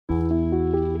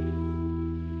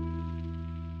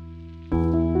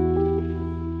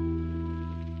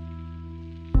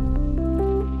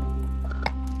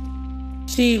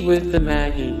Tea with the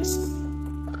Maggies.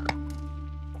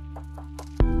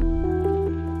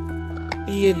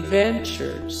 The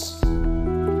Adventures.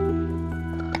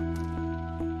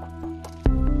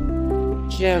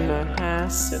 Gemma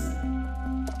Hassan.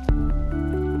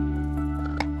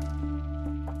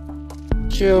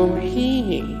 Joe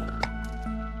Heaney.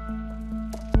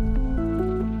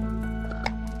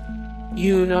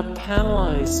 Una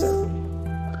Palizer.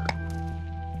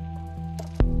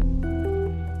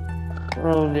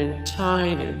 Ronan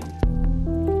Tynan.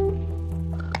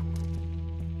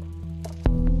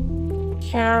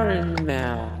 Karen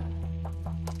Mal.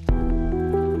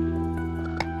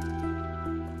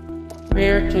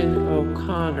 Merton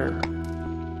O'Connor.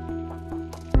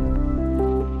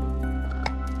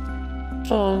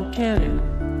 Sean Cannon.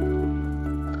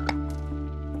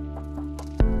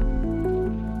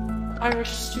 Irish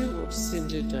Stew of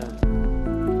Syndodom.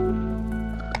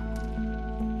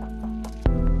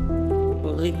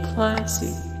 Willie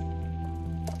Clancy.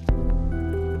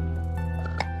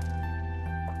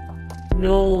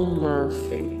 Noel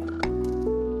Murphy.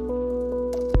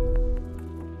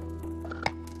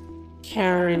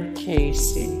 Karen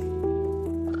Casey.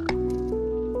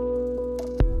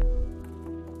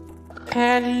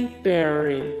 Patty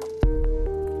Berry.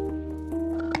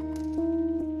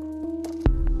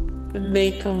 The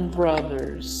Macomb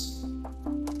Brothers.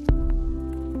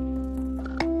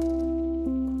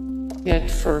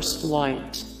 Get First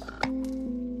Light.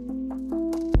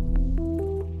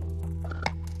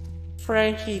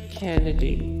 Frankie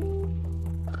Kennedy.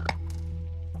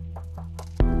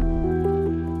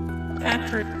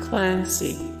 Patrick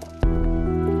Clancy.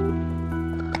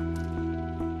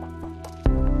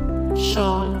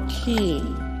 Sean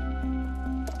Keane.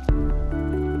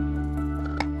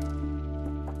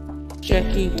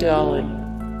 Jackie Dully.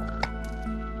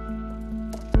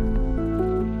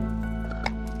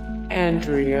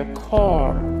 Andrea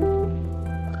Carr.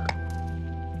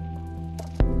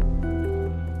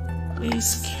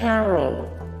 Lise Carroll.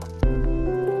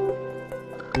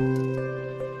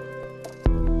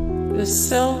 The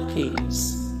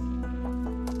Selkies.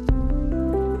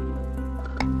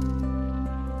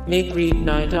 Meg Reed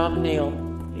Night of Nail.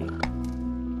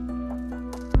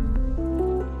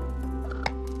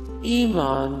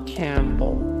 Iman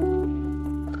Campbell.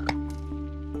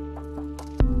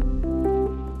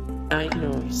 Night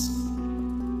Noise.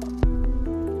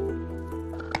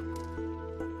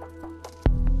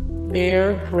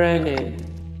 Mayor Brennan.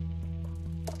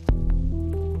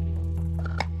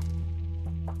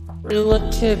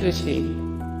 Relativity.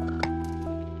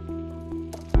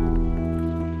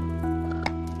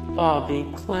 Bobby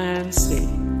Clancy.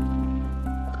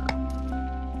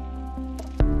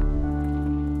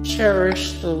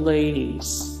 Cherish the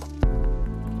Ladies.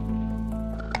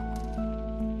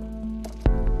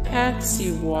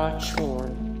 Patsy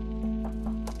Watchorn.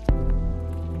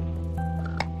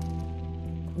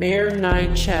 Mayor Nye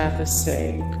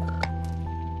Chathaseg.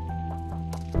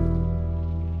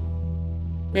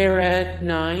 Mayor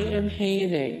Nye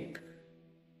Mhanig.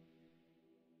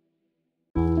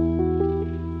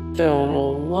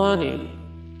 Donald Lunny.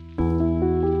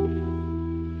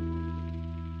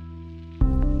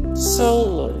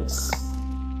 Solas.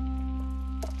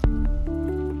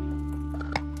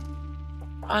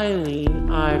 Eileen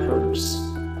Ivers.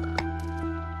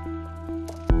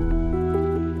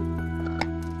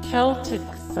 Celtic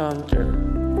Thunder.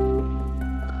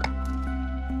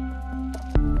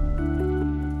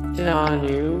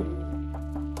 Danu.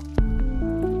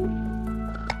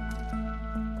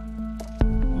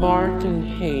 Martin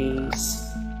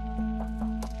Hayes.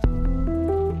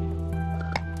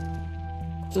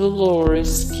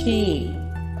 Dolores Keane.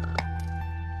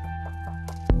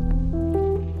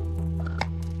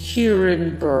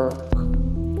 Kieran Burke.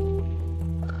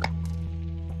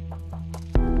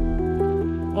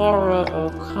 Laura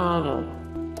O'Connell.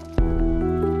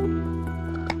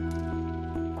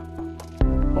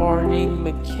 Barney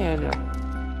McKenna.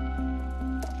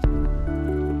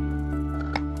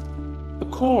 The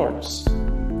Corrs.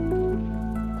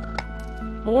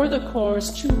 More the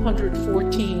Corrs,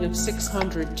 214 of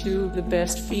 602, the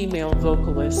best female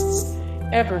vocalists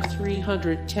ever,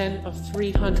 310 of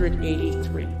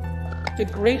 383. The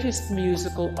greatest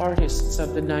musical artists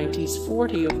of the 90s,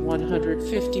 40 of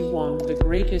 151, the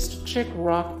greatest chick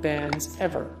rock bands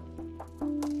ever.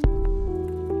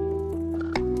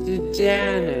 The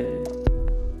Dannon.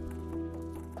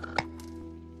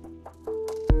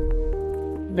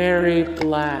 Mary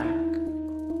Black.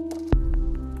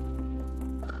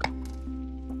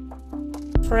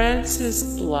 Francis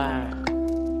Black.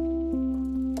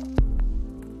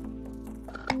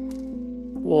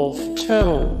 Wolf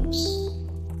Tones.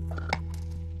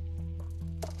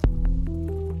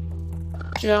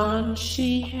 John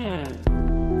Sheehan,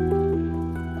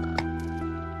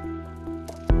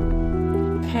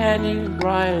 Penny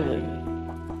Riley,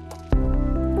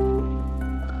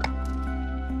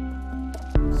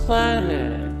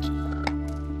 Planet,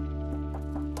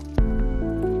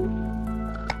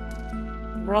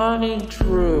 Ronnie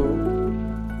Drew,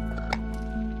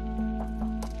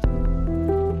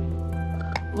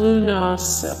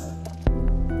 Lunasa,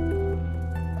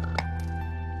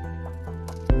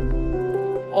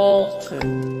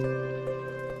 Alton,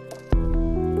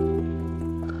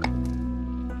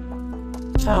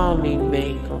 Tommy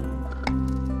Makem,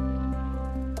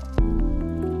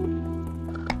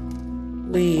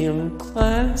 Liam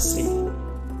Clancy,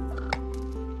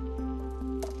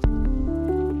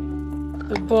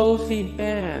 the Bothy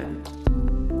Band,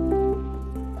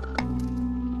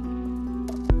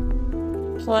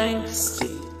 Planksty,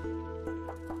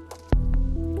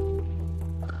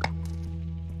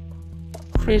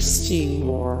 Christy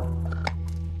Moore,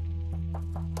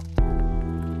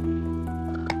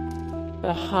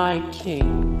 the High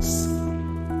Kings,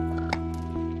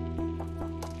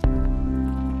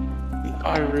 the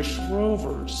Irish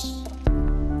Rovers,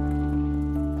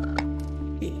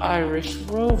 the Irish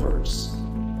Rovers,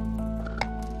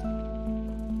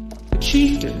 the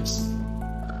Chieftains,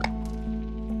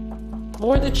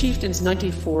 More the Chieftains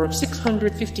 94 of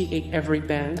 658 every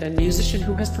band and musician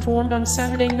who has performed on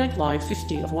Saturday Night Live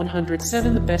 50 of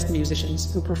 107 the best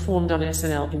musicians who performed on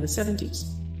SNL in the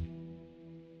 70s.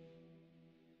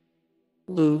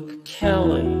 Luke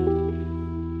Kelly,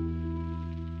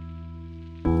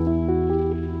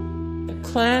 the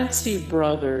Clancy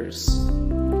Brothers,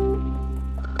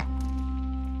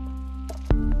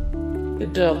 the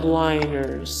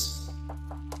Dubliners.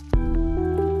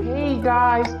 Hey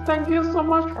guys, thank you so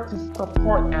much for the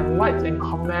support and likes and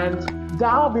comments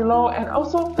down below, and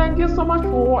also thank you so much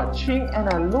for watching, and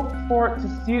I look forward to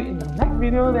see you in the next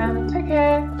video. Then take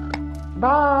care,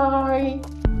 bye.